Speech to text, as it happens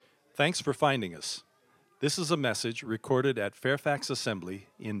Thanks for finding us. This is a message recorded at Fairfax Assembly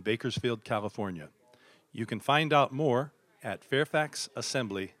in Bakersfield, California. You can find out more at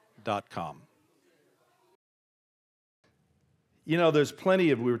fairfaxassembly.com. We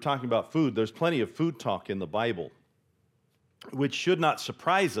were talking about food, there's plenty of food talk in the Bible, which should not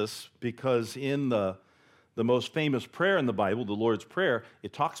surprise us because in the most famous prayer in the Bible, the Lord's Prayer,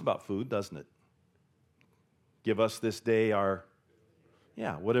 it talks about food, doesn't it? Give us this day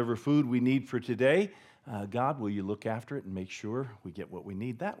whatever food we need for today. God, will you look after it and make sure we get what we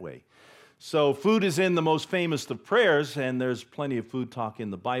need that way? So food is in the most famous of prayers, and there's plenty of food talk in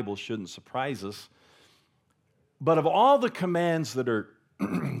the Bible, shouldn't surprise us. But of all the commands that are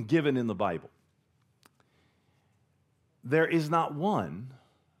given in the Bible, there is not one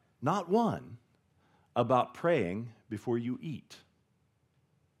about praying before you eat.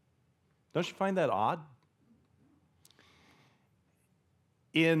 Don't you find that odd?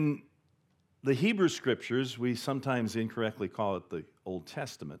 In the Hebrew Scriptures, we sometimes incorrectly call it the Old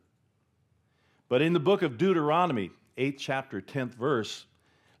Testament. But in the book of Deuteronomy, 8th chapter, 10th verse,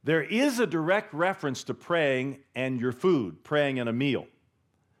 there is a direct reference to praying and your food, praying and a meal.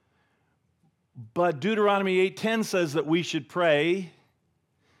 But Deuteronomy 8:10 says that we should pray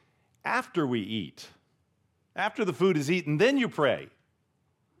after we eat. After the food is eaten, then you pray.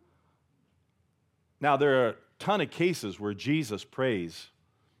 Now, there are a ton of cases where Jesus prays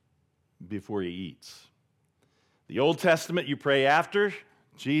before he eats. The Old Testament, you pray after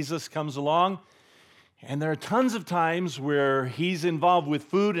Jesus comes along, and there are tons of times where he's involved with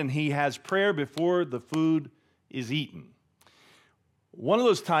food and he has prayer before the food is eaten. One of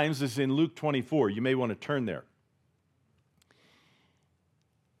those times is in Luke 24. You may want to turn there.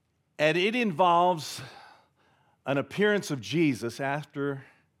 And it involves an appearance of Jesus after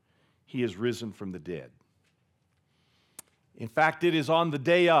he is risen from the dead. In fact, it is on the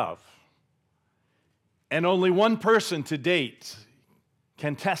day of. And only one person to date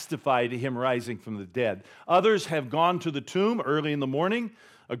can testify to him rising from the dead. Others have gone to the tomb early in the morning.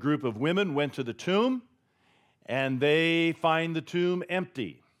 A group of women went to the tomb, and they find the tomb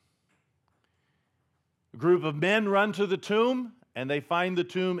empty. A group of men run to the tomb, and they find the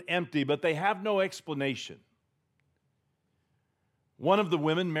tomb empty, but they have no explanation. One of the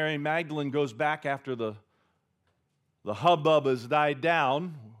women, Mary Magdalene, goes back after the hubbub has died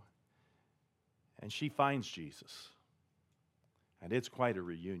down, and she finds Jesus. And it's quite a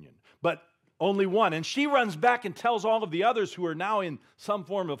reunion. But only one. And she runs back and tells all of the others who are now in some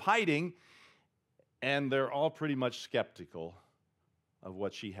form of hiding, and they're all pretty much skeptical of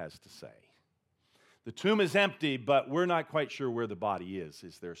what she has to say. The tomb is empty, but we're not quite sure where the body is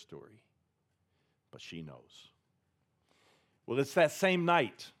their story. But she knows. Well, it's that same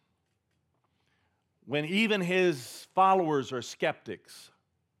night when even his followers are skeptics.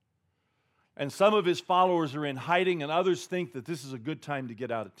 And some of his followers are in hiding, and others think that this is a good time to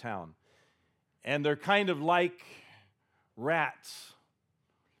get out of town. And they're kind of like rats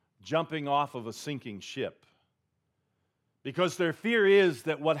jumping off of a sinking ship. Because their fear is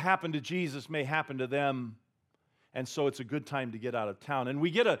that what happened to Jesus may happen to them, and so it's a good time to get out of town. And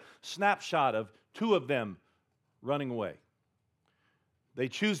we get a snapshot of two of them running away. They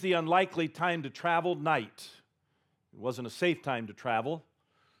choose the unlikely time to travel, night. It wasn't a safe time to travel.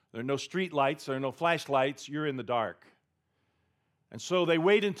 There are no street lights, there are no flashlights, you're in the dark. And so they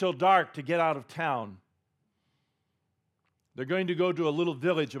wait until dark to get out of town. They're going to go to a little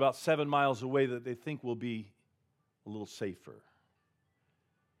village about 7 miles away that they think will be a little safer.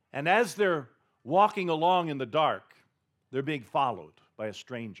 And as they're walking along in the dark, they're being followed by a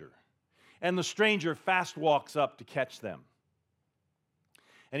stranger. And the stranger fast walks up to catch them.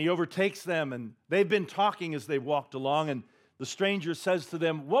 And he overtakes them, and they've been talking as they walked along, and the stranger says to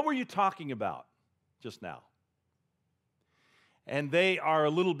them, "What were you talking about just now?" And they are a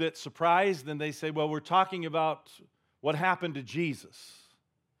little bit surprised, and they say, "Well, we're talking about what happened to Jesus,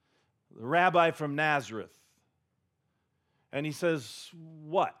 the rabbi from Nazareth." And he says,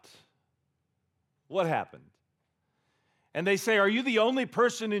 "What? What happened?" And they say, "Are you the only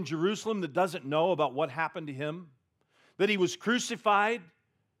person in Jerusalem that doesn't know about what happened to him? That he was crucified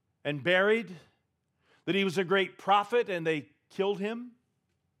and buried? That he was a great prophet and they killed him?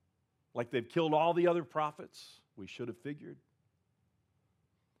 Like they've killed all the other prophets? We should have figured.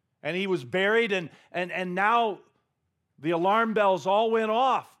 And he was buried, and now the alarm bells all went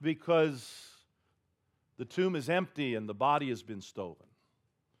off because the tomb is empty and the body has been stolen."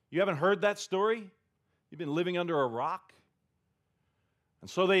 You haven't heard that story? You've been living under a rock? And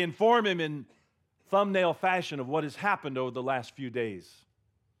so they inform him in thumbnail fashion of what has happened over the last few days.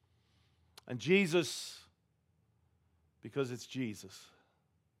 And Jesus, because it's Jesus,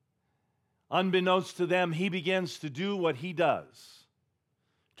 unbeknownst to them, he begins to do what he does.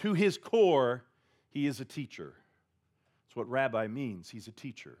 To his core, he is a teacher. That's what rabbi means. He's a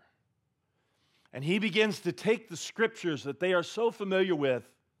teacher. And he begins to take the scriptures that they are so familiar with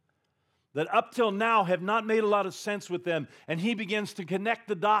that up till now have not made a lot of sense with them, and he begins to connect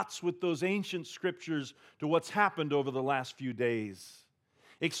the dots with those ancient scriptures to what's happened over the last few days,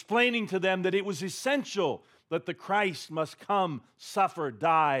 explaining to them that it was essential that the Christ must come, suffer,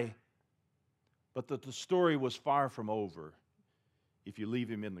 die, but that the story was far from over if you leave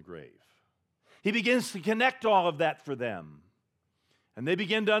him in the grave. He begins to connect all of that for them, and they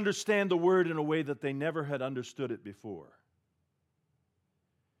begin to understand the word in a way that they never had understood it before.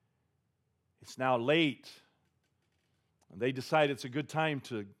 It's now late, and they decide it's a good time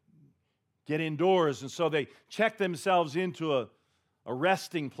to get indoors, and so they check themselves into a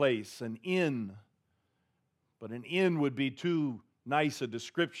resting place, an inn. But an inn would be too nice a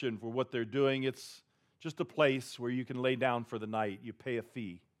description for what they're doing. It's just a place where you can lay down for the night. You pay a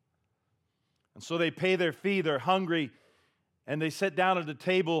fee. And so they pay their fee, they're hungry, and they sit down at a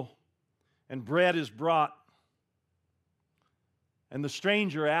table, and bread is brought. And the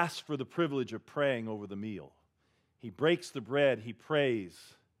stranger asks for the privilege of praying over the meal. He breaks the bread, he prays.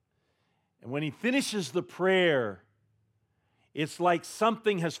 And when he finishes the prayer, it's like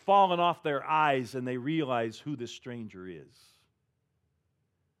something has fallen off their eyes and they realize who this stranger is.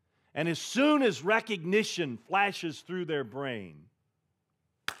 And as soon as recognition flashes through their brain,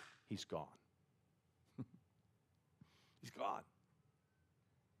 he's gone. He's gone.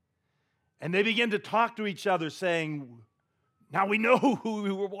 And they begin to talk to each other saying, now we know who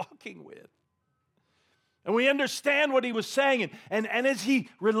we were walking with. And we understand what he was saying. And as he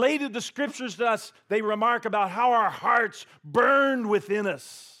related the scriptures to us, they remark about how our hearts burned within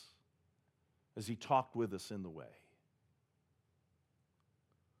us as he talked with us in the way.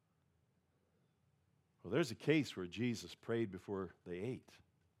 Well, there's a case where Jesus prayed before they ate.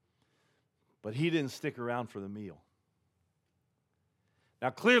 But he didn't stick around for the meal. Now,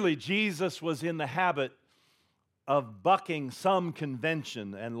 clearly, Jesus was in the habit of bucking some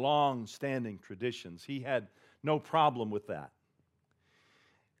convention and long-standing traditions. He had no problem with that.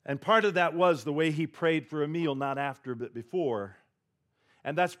 And part of that was the way he prayed for a meal, not after, but before.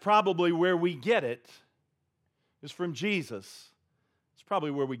 And that's probably where we get it, is from Jesus. It's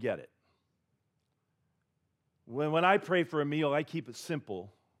probably where we get it. When I pray for a meal, I keep it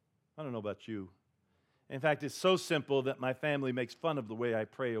simple. I don't know about you. In fact, it's so simple that my family makes fun of the way I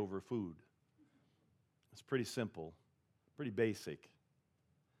pray over food. It's pretty simple, pretty basic.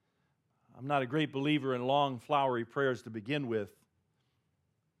 I'm not a great believer in long, flowery prayers to begin with,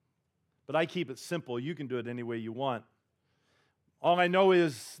 but I keep it simple. You can do it any way you want. All I know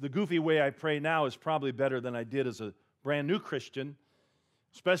is the goofy way I pray now is probably better than I did as a brand new Christian,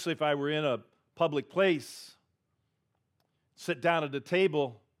 especially if I were in a public place, sit down at a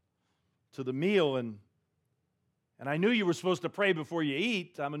table to the meal, and I knew you were supposed to pray before you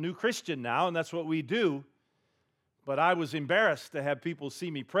eat. I'm a new Christian now, and that's what we do. But I was embarrassed to have people see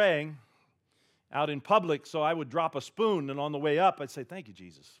me praying out in public, so I would drop a spoon, and on the way up, I'd say, thank you,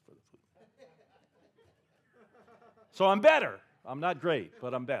 Jesus, for the food. So I'm better. I'm not great,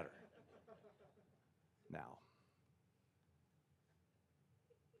 but I'm better now.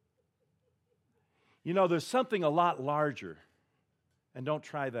 You know, there's something a lot larger, and don't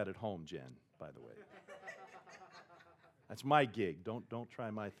try that at home, Jen, by the way. That's my gig. Don't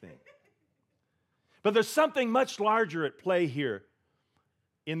try my thing. But there's something much larger at play here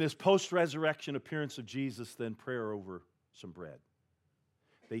in this post-resurrection appearance of Jesus than prayer over some bread.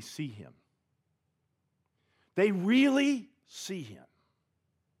 They see him. They really see him.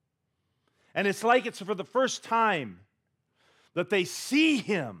 And it's like it's for the first time that they see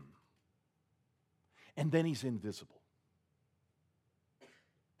him, and then he's invisible.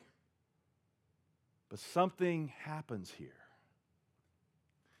 But something happens here.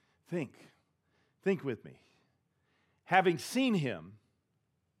 Think with me. Having seen him,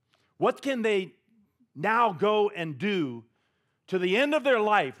 what can they now go and do to the end of their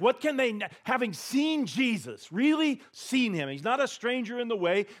life? What can they, having seen Jesus, really seen him? He's not a stranger in the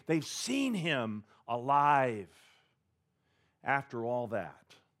way. They've seen him alive after all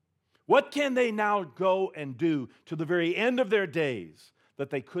that. What can they now go and do to the very end of their days that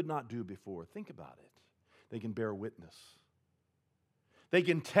they could not do before? Think about it. They can bear witness. They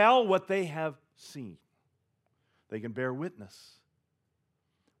can tell what they have seen. They can bear witness.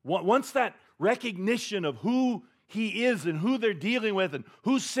 Once that recognition of who he is and who they're dealing with and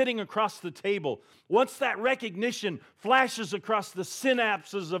who's sitting across the table, once that recognition flashes across the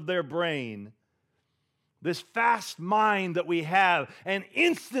synapses of their brain, this fast mind that we have, and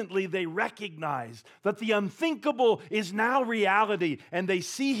instantly they recognize that the unthinkable is now reality, and they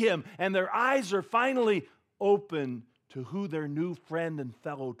see him, and their eyes are finally open to who their new friend and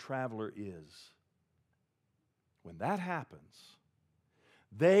fellow traveler is. When that happens,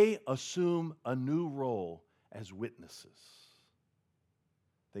 they assume a new role as witnesses.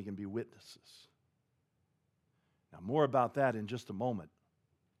 They can be witnesses. Now, more about that in just a moment.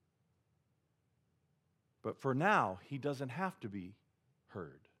 But for now, he doesn't have to be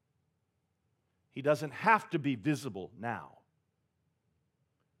heard. He doesn't have to be visible now,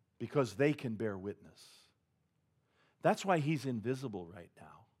 because they can bear witness. That's why he's invisible right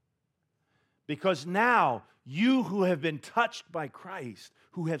now. Because now, you who have been touched by Christ,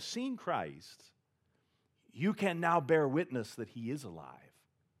 who have seen Christ, you can now bear witness that he is alive.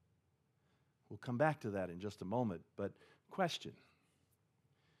 We'll come back to that in just a moment, but question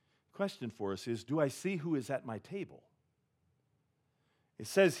for us is, do I see who is at my table? It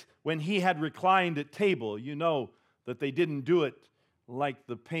says, when he had reclined at table, you know that they didn't do it like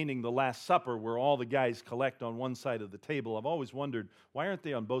the painting The Last Supper, where all the guys collect on one side of the table. I've always wondered, why aren't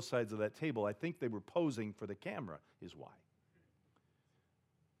they on both sides of that table? I think they were posing for the camera, is why.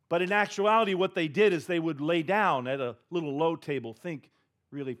 But in actuality, what they did is they would lay down at a little low table. Think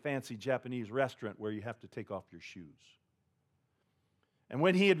really fancy Japanese restaurant where you have to take off your shoes. And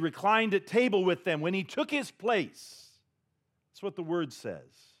when he had reclined at table with them, when he took his place, that's what the word says.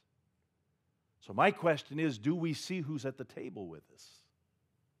 So my question is, do we see who's at the table with us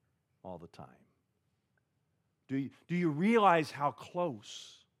all the time? Do you realize how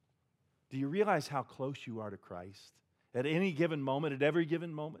close? Do you realize how close you are to Christ? At any given moment, at every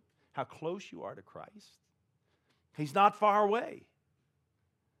given moment, how close you are to Christ? He's not far away.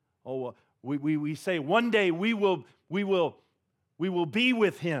 Oh, we say one day we will be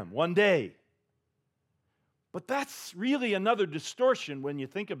with him one day. But that's really another distortion when you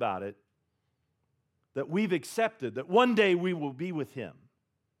think about it, that we've accepted, that one day we will be with him.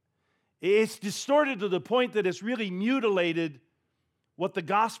 It's distorted to the point that it's really mutilated what the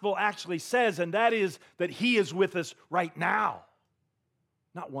gospel actually says, and that is that he is with us right now.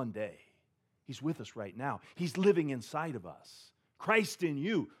 Not one day. He's with us right now. He's living inside of us. Christ in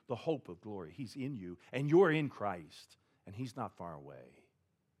you, the hope of glory. He's in you, and you're in Christ, and he's not far away.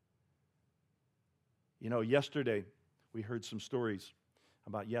 You know, yesterday, we heard some stories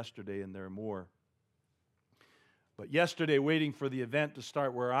about yesterday, and there are more. But yesterday, waiting for the event to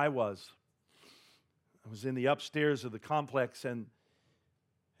start where I was in the upstairs of the complex, and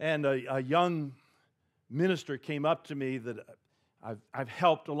a young minister came up to me that I've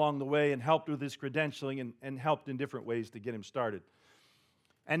helped along the way and helped with his credentialing and helped in different ways to get him started.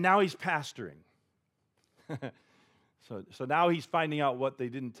 And now he's pastoring. So now he's finding out what they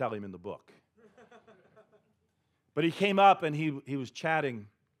didn't tell him in the book. But he came up and he was chatting.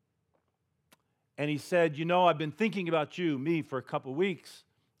 And he said, you know, I've been thinking about you, me, for a couple weeks.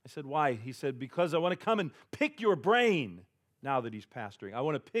 I said, why? He said, because I want to come and pick your brain now that he's pastoring. I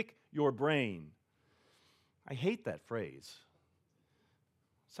want to pick your brain. I hate that phrase.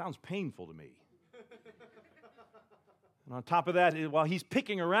 It sounds painful to me. And on top of that, while he's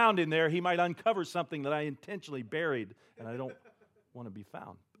picking around in there, he might uncover something that I intentionally buried and I don't want to be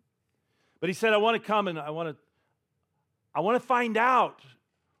found. But he said, I want to come and I want to find out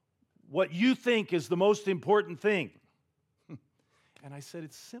what you think is the most important thing. And I said,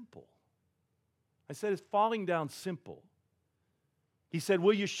 it's simple. I said, it's falling down simple. He said,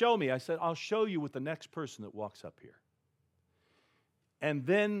 will you show me? I said, I'll show you with the next person that walks up here. And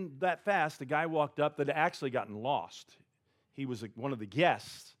then that fast, the guy walked up that had actually gotten lost. He was one of the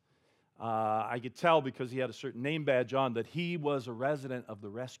guests. I could tell because he had a certain name badge on that he was a resident of the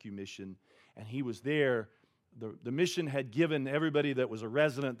rescue mission, and he was there. The mission had given everybody that was a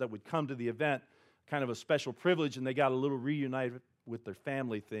resident that would come to the event kind of a special privilege, and they got a little reunited with their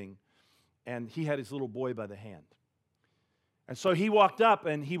family thing. And he had his little boy by the hand. And so he walked up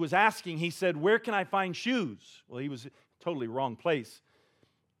and he was asking, he said, where can I find shoes? Well, he was totally wrong place.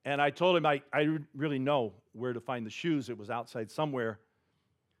 And I told him I really know where to find the shoes. It was outside somewhere.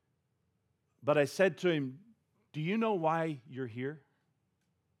 But I said to him, do you know why you're here?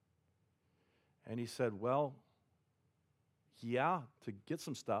 And he said, well, yeah, to get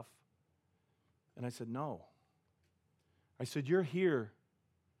some stuff. And I said, no. I said, you're here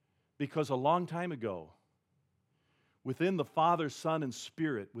because a long time ago, within the Father, Son, and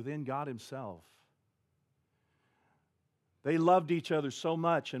Spirit, within God himself, they loved each other so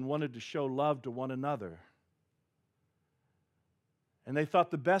much and wanted to show love to one another. And they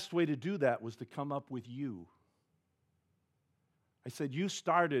thought the best way to do that was to come up with you. I said, you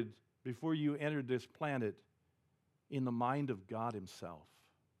started before you entered this planet in the mind of God Himself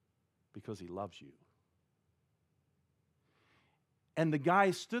because He loves you. And the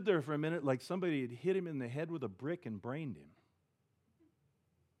guy stood there for a minute like somebody had hit him in the head with a brick and brained him.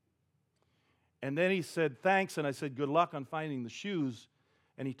 And then he said, thanks, and I said, good luck on finding the shoes.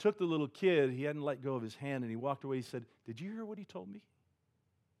 And he took the little kid, he hadn't let go of his hand, and he walked away. He said, did you hear what he told me?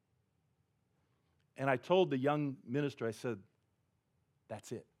 And I told the young minister, I said,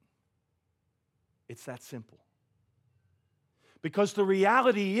 that's it. It's that simple. Because the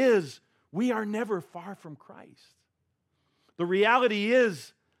reality is, we are never far from Christ. The reality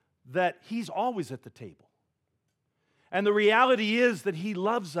is that He's always at the table. And the reality is that He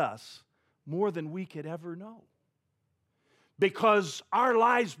loves us more than we could ever know. Because our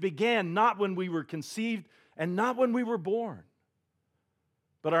lives began not when we were conceived and not when we were born,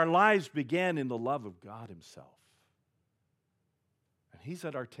 but our lives began in the love of God Himself. And He's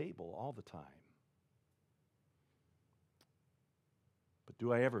at our table all the time. But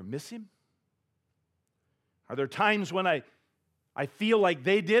do I ever miss Him? Are there times when I feel like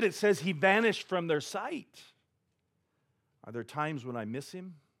they did? It says He vanished from their sight. Are there times when I miss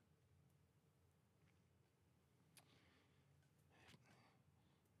Him?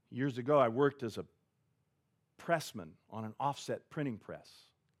 Years ago, I worked as a pressman on an offset printing press.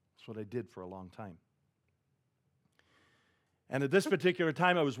 That's what I did for a long time. And at this particular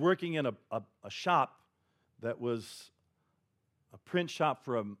time, I was working in a shop that was a print shop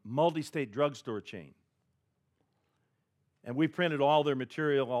for a multi-state drugstore chain. And we printed all their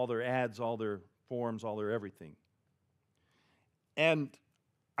material, all their ads, all their forms, all their everything. And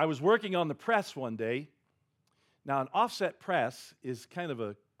I was working on the press one day. Now, an offset press is kind of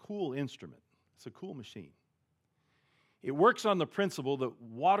a cool instrument. It's a cool machine. It works on the principle that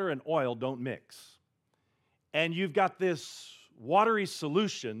water and oil don't mix. And you've got this watery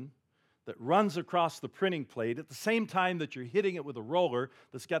solution that runs across the printing plate at the same time that you're hitting it with a roller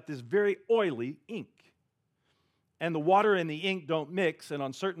that's got this very oily ink. And the water and the ink don't mix, and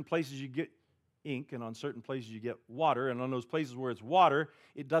on certain places you get ink, and on certain places you get water, and on those places where it's water,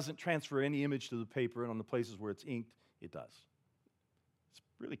 it doesn't transfer any image to the paper, and on the places where it's inked, it does. It's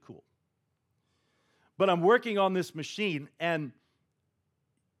really cool. But I'm working on this machine, and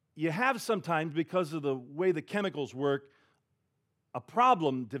you have sometimes, because of the way the chemicals work, a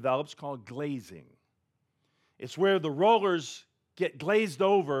problem develops called glazing. It's where the rollers get glazed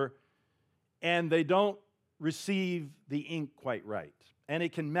over, and they don't receive the ink quite right. And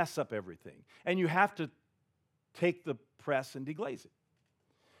it can mess up everything. And you have to take the press and deglaze it.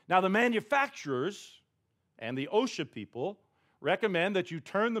 Now, the manufacturers and the OSHA people recommend that you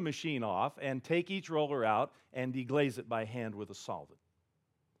turn the machine off and take each roller out and deglaze it by hand with a solvent.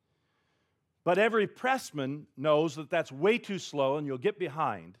 But every pressman knows that that's way too slow and you'll get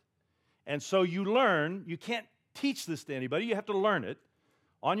behind. And so you learn, you can't teach this to anybody, you have to learn it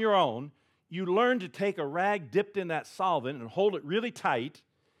on your own. You learn to take a rag dipped in that solvent and hold it really tight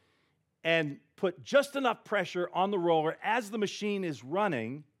and put just enough pressure on the roller as the machine is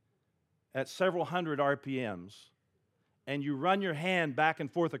running at several hundred RPMs, and you run your hand back and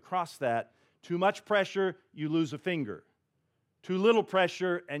forth across that. Too much pressure, you lose a finger. Too little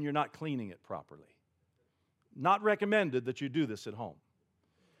pressure, and you're not cleaning it properly. Not recommended that you do this at home.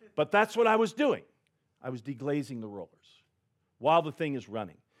 But that's what I was doing. I was deglazing the rollers while the thing is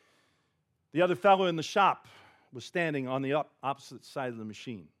running. The other fellow in the shop was standing on the opposite side of the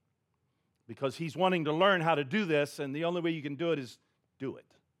machine because he's wanting to learn how to do this, and the only way you can do it is do it.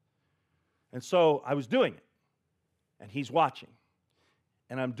 And so I was doing it, and he's watching,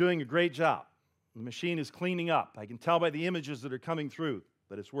 and I'm doing a great job. The machine is cleaning up. I can tell by the images that are coming through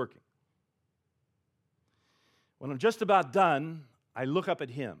that it's working. When I'm just about done, I look up at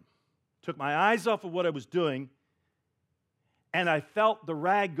him, took my eyes off of what I was doing, and I felt the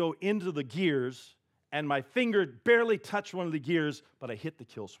rag go into the gears, and my finger barely touched one of the gears, but I hit the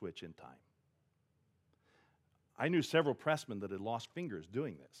kill switch in time. I knew several pressmen that had lost fingers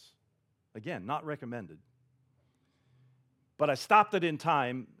doing this. Again, not recommended. But I stopped it in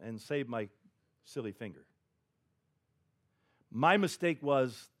time and saved my silly finger. My mistake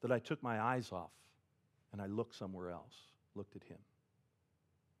was that I took my eyes off and I looked somewhere else, looked at him.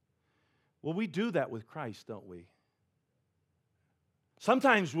 Well, we do that with Christ, don't we?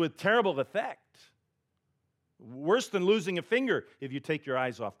 Sometimes with terrible effect. Worse than losing a finger if you take your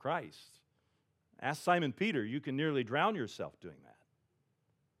eyes off Christ. Ask Simon Peter, you can nearly drown yourself doing that.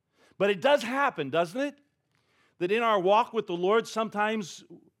 But it does happen, doesn't it? That in our walk with the Lord, sometimes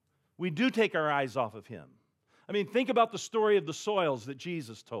we do take our eyes off of Him. I mean, think about the story of the soils that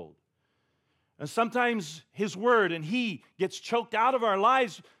Jesus told. And sometimes His Word and He gets choked out of our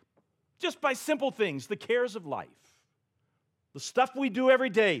lives just by simple things, the cares of life. The stuff we do every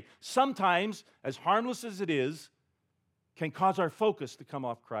day, sometimes, as harmless as it is, can cause our focus to come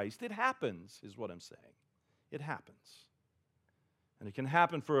off Christ. It happens, is what I'm saying. It happens. And it can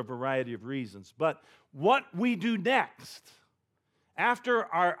happen for a variety of reasons. But what we do next, after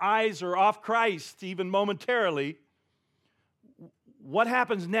our eyes are off Christ, even momentarily, what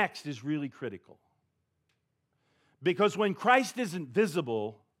happens next is really critical. Because when Christ isn't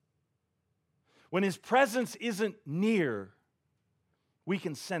visible, when His presence isn't near, we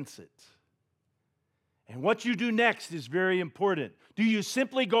can sense it. And what you do next is very important. Do you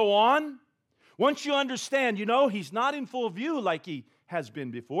simply go on? Once you understand, He's not in full view like He has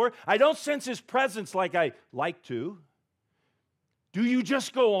been before. I don't sense His presence like I like to. Do you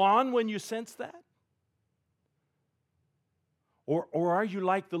just go on when you sense that? Or are you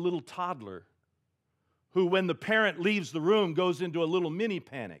like the little toddler who, when the parent leaves the room, goes into a little mini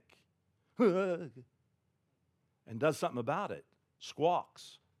panic and does something about it?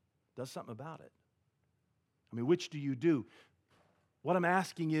 Squawks, does something about it. I mean, which do you do? What I'm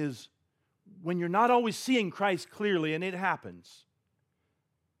asking is, when you're not always seeing Christ clearly, and it happens,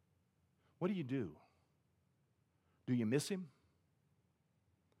 what do you do? Do you miss Him?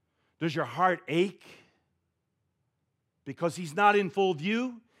 Does your heart ache because He's not in full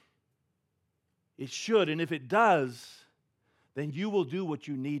view? It should, and if it does, then you will do what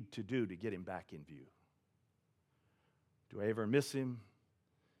you need to do to get Him back in view. Do I ever miss Him?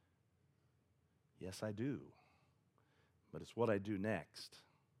 Yes, I do. But it's what I do next.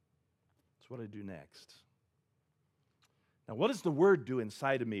 It's what I do next. Now, what does the Word do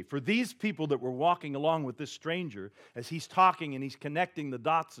inside of me? For these people that were walking along with this stranger, as he's talking and he's connecting the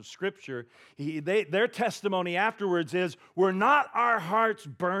dots of Scripture, their testimony afterwards is, were not our hearts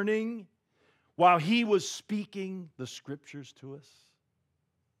burning while he was speaking the Scriptures to us?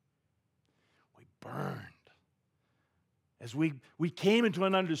 We burned. As we came into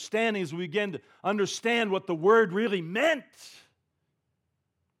an understanding, as we began to understand what the Word really meant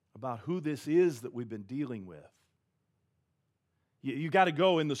about who this is that we've been dealing with. You got to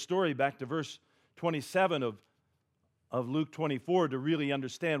go in the story back to verse 27 of Luke 24 to really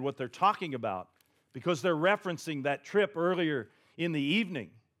understand what they're talking about, because they're referencing that trip earlier in the evening,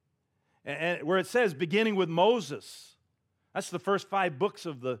 and where it says, beginning with Moses. That's the first 5 books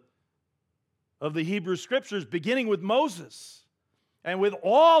of the Hebrew Scriptures, beginning with Moses and with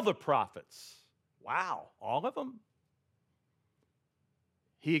all the prophets. Wow, all of them.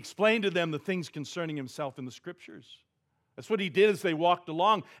 He explained to them the things concerning Himself in the Scriptures. That's what He did as they walked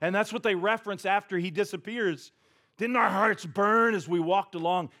along, and that's what they reference after He disappears. Didn't our hearts burn as we walked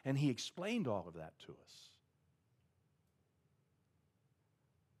along? And He explained all of that to us.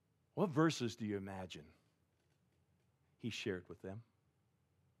 What verses do you imagine He shared with them?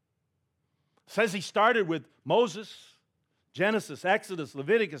 It says He started with Moses, Genesis, Exodus,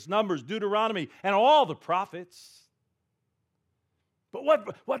 Leviticus, Numbers, Deuteronomy, and all the prophets. But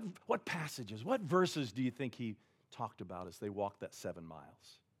what passages, what verses do you think He talked about as they walked that 7 miles?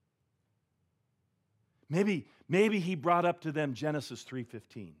 Maybe He brought up to them Genesis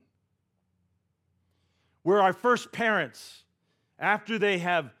 3:15, where our first parents, after they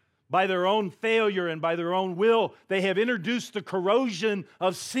have, by their own failure and by their own will, they have introduced the corrosion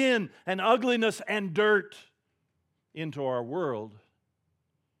of sin and ugliness and dirt into our world.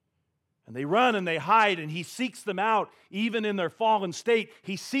 And they run and they hide, and He seeks them out, even in their fallen state.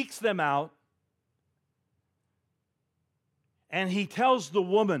 He seeks them out. And He tells the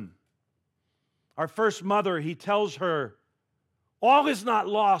woman, our first mother, He tells her, all is not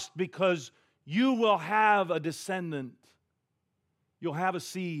lost, because you will have a descendant. You'll have a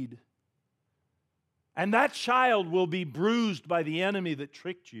seed. And that child will be bruised by the enemy that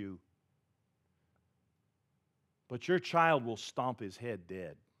tricked you. But your child will stomp his head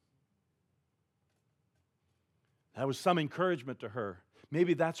dead. That was some encouragement to her.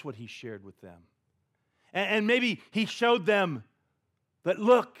 Maybe that's what He shared with them. And maybe He showed them that,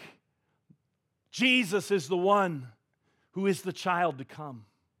 look, Jesus is the one who is the child to come.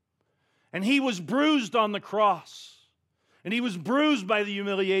 And He was bruised on the cross. And He was bruised by the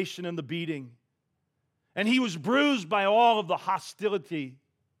humiliation and the beating. And He was bruised by all of the hostility.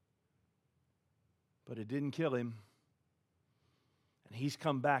 But it didn't kill Him. And He's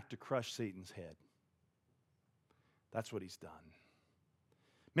come back to crush Satan's head. That's what He's done.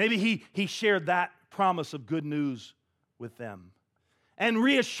 Maybe he shared that promise of good news with them and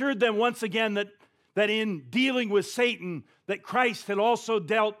reassured them once again that in dealing with Satan, that Christ had also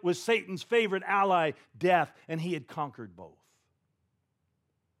dealt with Satan's favorite ally, death, and He had conquered both.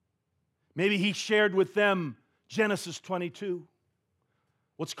 Maybe He shared with them Genesis 22.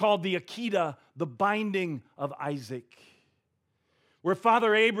 what's called the Akedah, the binding of Isaac, where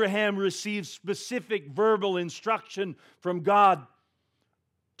Father Abraham receives specific verbal instruction from God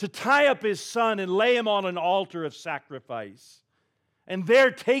to tie up his son and lay him on an altar of sacrifice, and there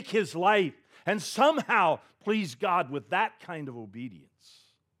take his life and somehow please God with that kind of obedience.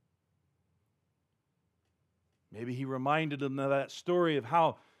 Maybe he reminded him of that story of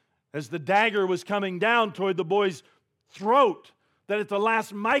how, as the dagger was coming down toward the boy's throat, that at the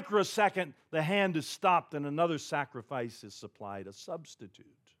last microsecond the hand is stopped and another sacrifice is supplied, a substitute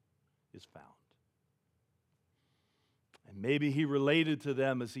is found. And maybe he related to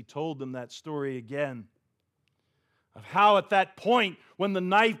them as he told them that story again of how at that point when the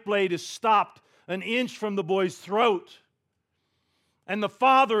knife blade is stopped an inch from the boy's throat, and the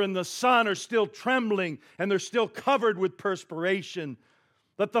father and the son are still trembling and they're still covered with perspiration,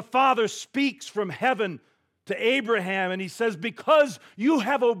 that the father speaks from heaven to Abraham and he says, because you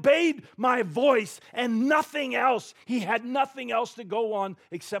have obeyed my voice and nothing else. He had nothing else to go on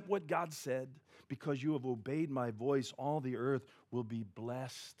except what God said. Because you have obeyed my voice, all the earth will be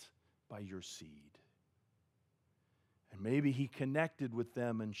blessed by your seed. And maybe he connected with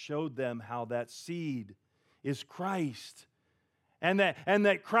them and showed them how that seed is Christ. And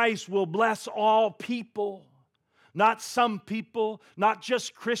that Christ will bless all people. Not some people, not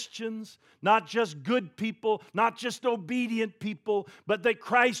just Christians, not just good people, not just obedient people, but that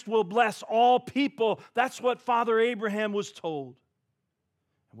Christ will bless all people. That's what Father Abraham was told.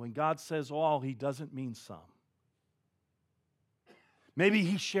 And when God says all, he doesn't mean some. Maybe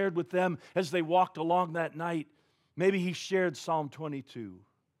he shared with them as they walked along that night, maybe he shared Psalm 22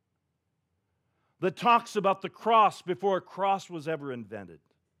 that talks about the cross before a cross was ever invented.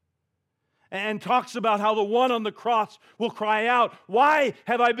 And talks about how the one on the cross will cry out, why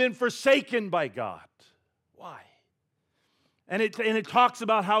have I been forsaken by God? Why? And it talks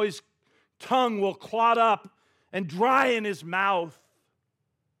about how his tongue will clot up and dry in his mouth.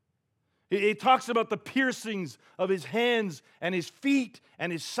 It talks about the piercings of his hands and his feet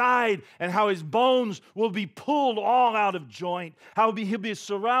and his side and how his bones will be pulled all out of joint, how he'll be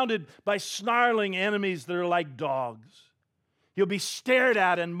surrounded by snarling enemies that are like dogs. He'll be stared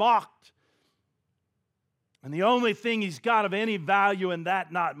at and mocked. And the only thing he's got of any value in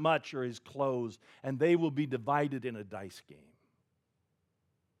that, not much, are his clothes, and they will be divided in a dice game.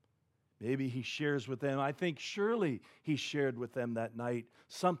 Maybe he shares with them, I think surely he shared with them that night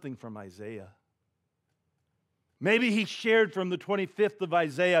something from Isaiah. Maybe he shared from the 25th of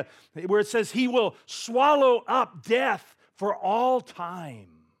Isaiah, where it says, he will swallow up death for all time.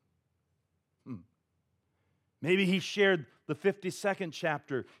 Maybe he shared the 52nd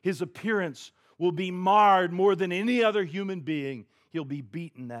chapter, his appearance will be marred more than any other human being. He'll be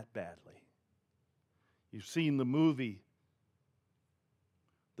beaten that badly. You've seen the movie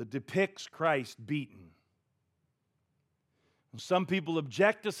that depicts Christ beaten. And some people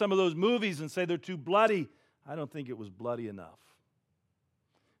object to some of those movies and say they're too bloody. I don't think it was bloody enough.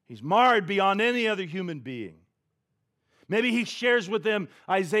 He's marred beyond any other human being. Maybe he shares with them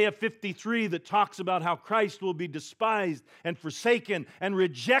Isaiah 53 that talks about how Christ will be despised and forsaken and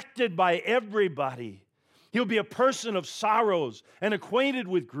rejected by everybody. He'll be a person of sorrows and acquainted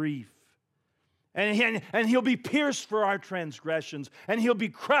with grief. And he'll be pierced for our transgressions, and he'll be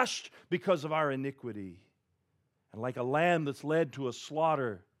crushed because of our iniquity. And like a lamb that's led to a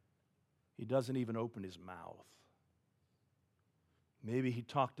slaughter, he doesn't even open his mouth. Maybe he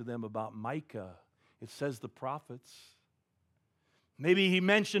talked to them about Micah. It says the prophets. Maybe he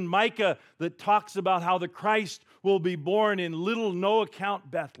mentioned Micah that talks about how the Christ will be born in little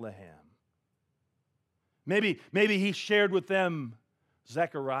no-account Bethlehem. Maybe he shared with them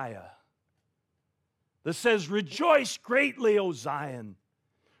Zechariah that says, rejoice greatly, O Zion.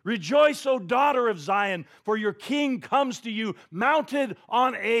 Rejoice, O daughter of Zion, for your king comes to you mounted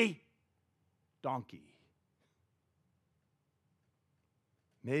on a donkey.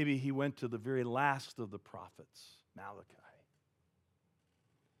 Maybe he went to the very last of the prophets, Malachi.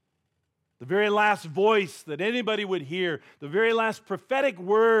 The very last voice that anybody would hear, the very last prophetic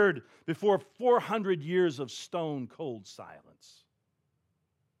word before 400 years of stone-cold silence.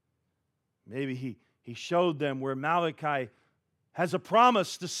 Maybe he showed them where Malachi has a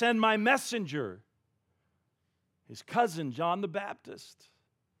promise to send my messenger, his cousin John the Baptist,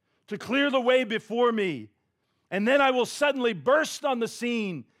 to clear the way before me. And then I will suddenly burst on the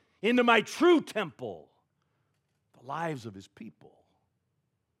scene into my true temple, the lives of his people.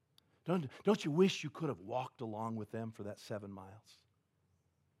 Don't you wish you could have walked along with them for that 7 miles?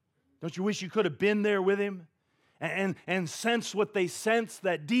 Don't you wish you could have been there with him and sense what they sense,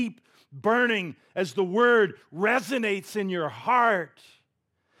 that deep burning as the word resonates in your heart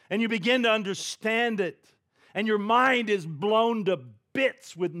and you begin to understand it, and your mind is blown to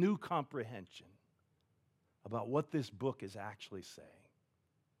bits with new comprehension about what this book is actually saying.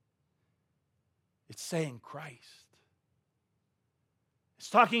 It's saying Christ. It's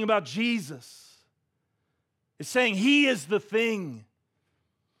talking about Jesus. It's saying He is the thing.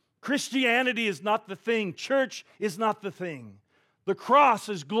 Christianity is not the thing. Church is not the thing. The cross,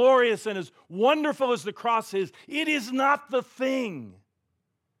 as glorious and as wonderful as the cross is, it is not the thing.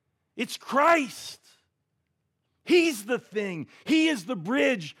 It's Christ. He's the thing. He is the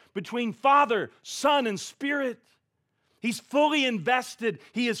bridge between Father, Son, and Spirit. He's fully invested.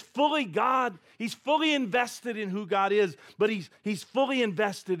 He is fully God. He's fully invested in who God is, but He's fully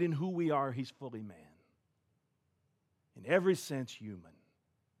invested in who we are. He's fully man. In every sense, human.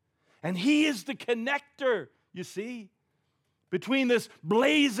 And He is the connector, you see, between this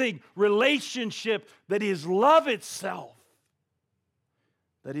blazing relationship that is love itself,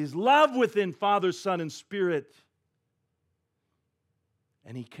 that is love within Father, Son, and Spirit.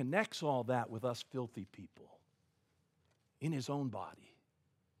 And He connects all that with us filthy people in His own body.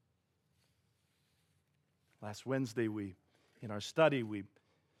 Last Wednesday, in our study, we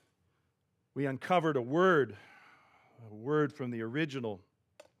uncovered a word from the original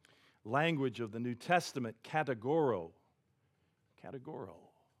language of the New Testament, kategoro. Kategoro.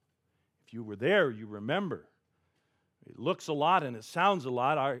 If you were there, you remember. It looks a lot and it sounds a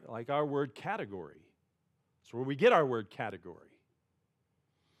lot like our word category. That's where we get our word category.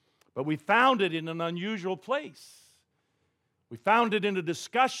 But we found it in an unusual place. We found it in a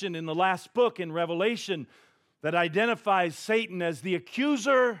discussion in the last book in Revelation that identifies Satan as the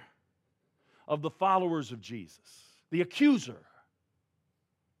accuser of the followers of Jesus. The accuser.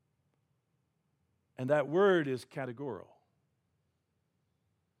 And that word is kategoro.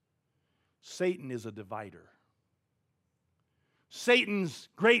 Satan is a divider. Satan's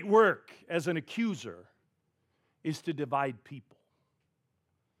great work as an accuser is to divide people,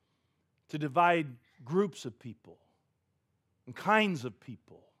 to divide groups of people, and kinds of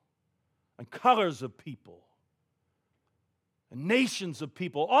people, and colors of people, and nations of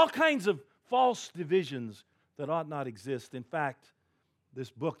people, all kinds of false divisions that ought not exist. In fact,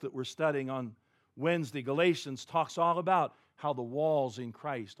 this book that we're studying on Wednesday, Galatians, talks all about how the walls in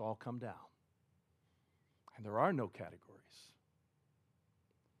Christ all come down. And there are no categories.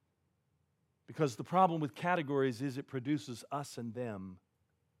 Because the problem with categories is it produces us and them,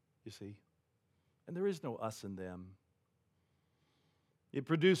 you see. And there is no us and them. It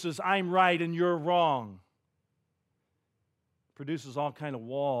produces I'm right and you're wrong. It produces all kind of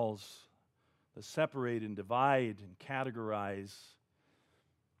walls that separate and divide and categorize.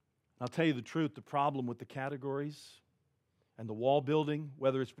 I'll tell you the truth, the problem with the categories and the wall building,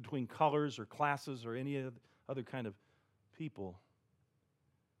 whether it's between colors or classes or any other kind of people,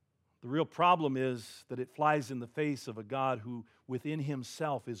 the real problem is that it flies in the face of a God who within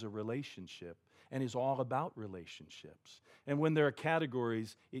Himself is a relationship and is all about relationships. And when there are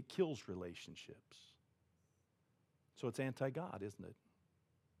categories, it kills relationships. So it's anti-God, isn't it?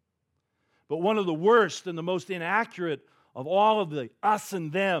 But one of the worst and the most inaccurate of all of the us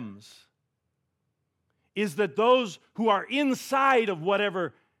and thems is that those who are inside of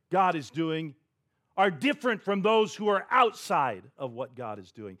whatever God is doing are different from those who are outside of what God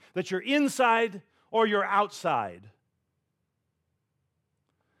is doing. That you're inside or you're outside.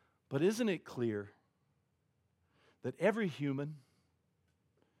 But isn't it clear that every human,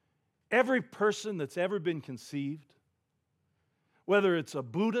 every person that's ever been conceived, whether it's a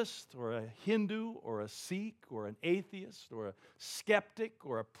Buddhist or a Hindu or a Sikh or an atheist or a skeptic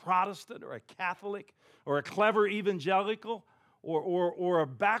or a Protestant or a Catholic or a clever evangelical or a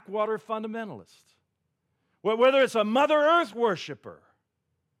backwater fundamentalist, whether it's a Mother Earth worshiper,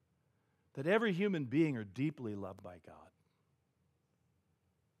 that every human being are deeply loved by God,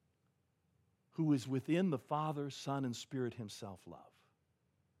 who is within the Father, Son, and Spirit Himself love.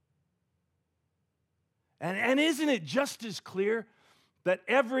 And isn't it just as clear that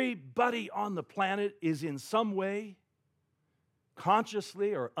everybody on the planet is in some way,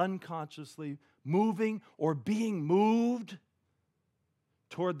 consciously or unconsciously, moving or being moved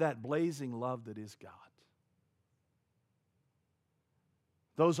toward that blazing love that is God?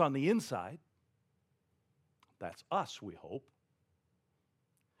 Those on the inside, that's us, we hope.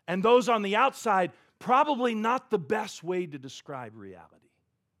 And those on the outside, probably not the best way to describe reality.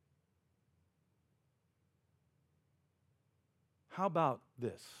 How about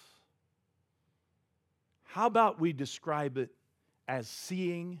this? How about we describe it as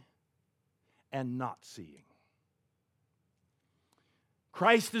seeing and not seeing?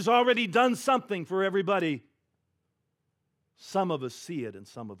 Christ has already done something for everybody Some of us see it and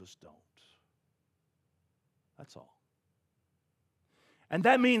some of us don't. That's all. And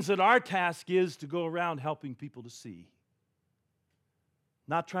that means that our task is to go around helping people to see.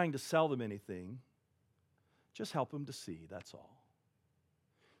 Not trying to sell them anything, just help them to see, that's all.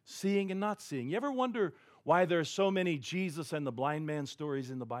 Seeing and not seeing. You ever wonder why there are so many Jesus and the blind man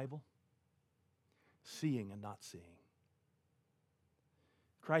stories in the Bible? Seeing and not seeing.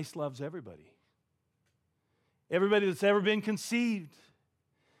 Christ loves everybody. Everybody that's ever been conceived.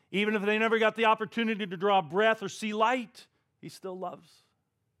 Even if they never got the opportunity to draw breath or see light, He still loves.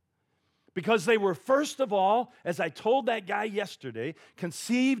 Because they were, first of all, as I told that guy yesterday,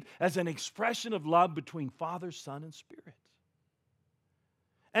 conceived as an expression of love between Father, Son, and Spirit.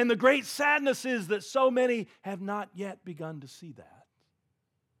 And the great sadness is that so many have not yet begun to see that.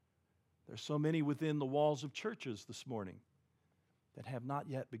 There's so many within the walls of churches this morning that have not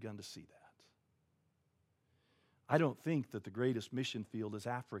yet begun to see that. I don't think that the greatest mission field is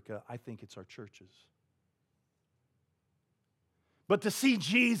Africa. I think it's our churches. But to see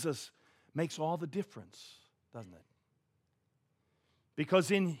Jesus makes all the difference, doesn't it?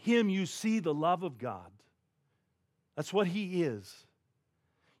 Because in Him you see the love of God. That's what He is.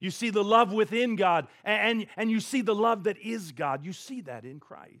 You see the love within God, and you see the love that is God. You see that in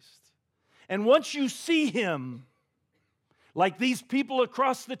Christ. And once you see Him, like these people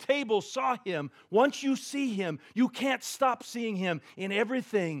across the table saw Him, once you see Him, you can't stop seeing Him in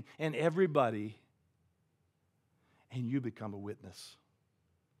everything and everybody, and you become a witness.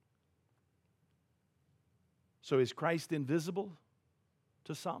 So is Christ invisible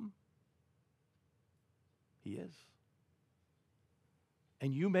to some? He is.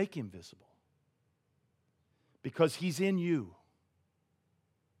 And you make Him visible because He's in you.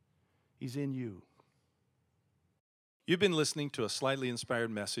 He's in you. You've been listening to a slightly inspired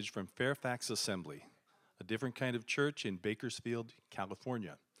message from Fairfax Assembly, a different kind of church in Bakersfield,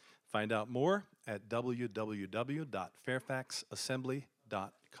 California. Find out more at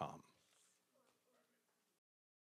www.fairfaxassembly.com.